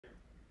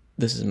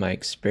This is my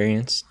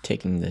experience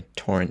taking the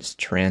Torrance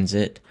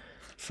transit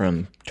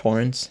from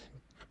Torrance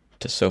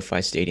to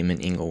SoFi Stadium in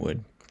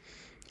Inglewood.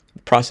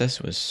 The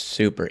process was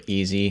super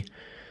easy.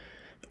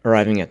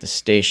 Arriving at the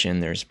station,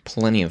 there's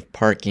plenty of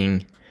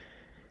parking,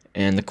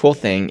 and the cool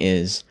thing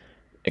is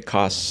it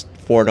costs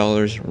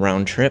 $4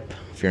 round trip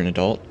if you're an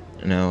adult.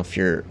 Now if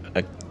you're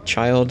a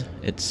child,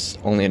 it's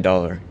only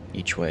 $1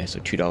 each way,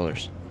 so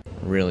 $2.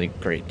 Really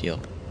great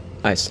deal.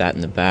 I sat in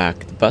the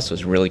back. The bus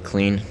was really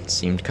clean, it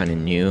seemed kind of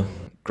new.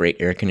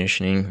 Great air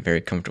conditioning, very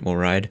comfortable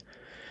ride.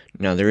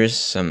 Now there is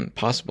some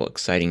possible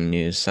exciting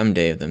news.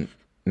 Someday the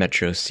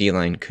Metro C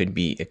line could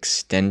be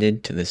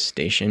extended to this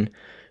station,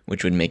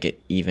 which would make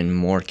it even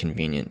more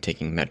convenient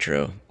taking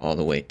Metro all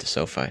the way to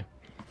SoFi.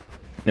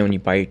 Now when you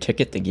buy your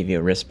ticket, they give you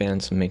a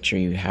wristband, so make sure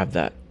you have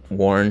that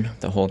worn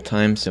the whole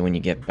time, so when you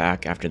get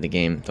back after the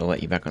game, they'll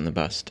let you back on the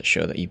bus to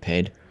show that you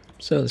paid.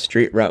 So the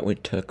street route we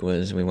took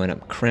was, we went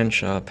up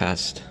Crenshaw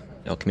past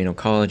El Camino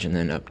College and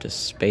then up to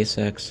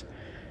SpaceX,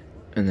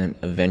 and then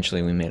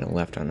eventually we made a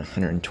left on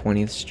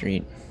 120th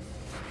Street,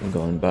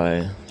 going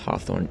by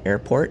Hawthorne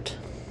Airport.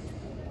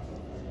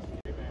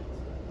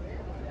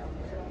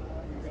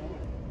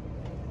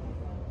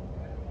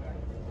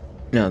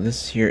 Now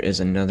this here is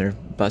another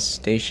bus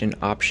station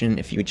option.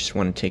 If you just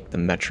want to take the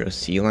Metro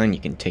C line, you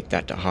can take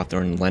that to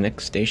Hawthorne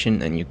Lennox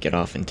Station, and you get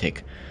off and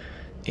take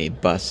a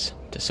bus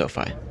to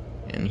SoFi.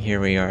 And here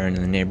we are in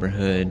the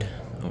neighborhood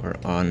over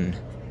on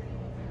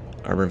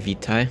Arbor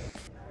Vitae.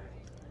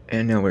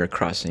 And now we're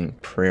crossing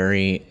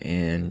Prairie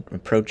and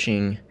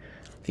approaching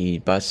the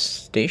bus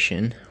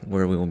station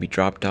where we will be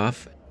dropped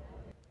off.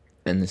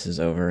 And this is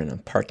over in a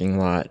parking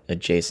lot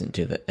adjacent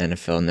to the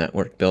NFL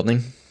Network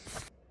building.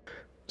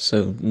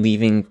 So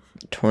leaving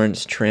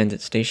Torrance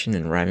Transit Station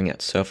and arriving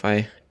at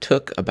SoFi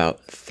took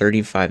about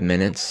 35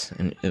 minutes,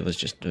 and it was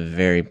just a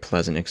very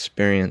pleasant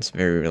experience,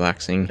 very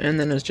relaxing. And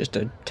then it was just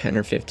a 10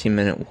 or 15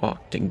 minute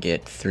walk to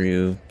get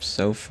through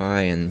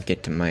SoFi and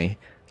get to my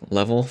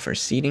level for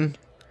seating.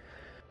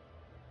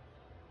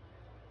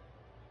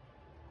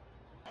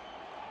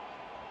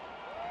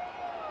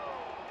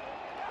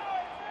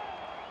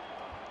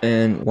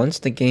 And once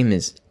the game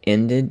is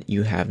ended,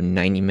 you have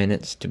 90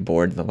 minutes to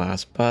board the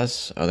last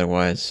bus.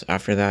 Otherwise,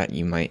 after that,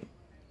 you might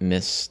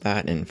miss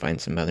that and find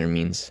some other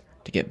means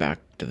to get back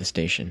to the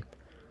station.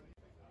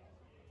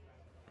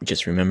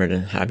 Just remember to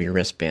have your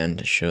wristband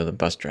to show the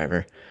bus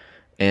driver.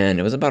 And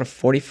it was about a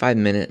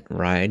 45-minute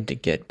ride to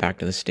get back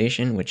to the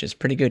station, which is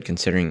pretty good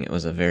considering it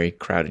was a very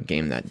crowded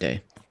game that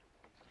day.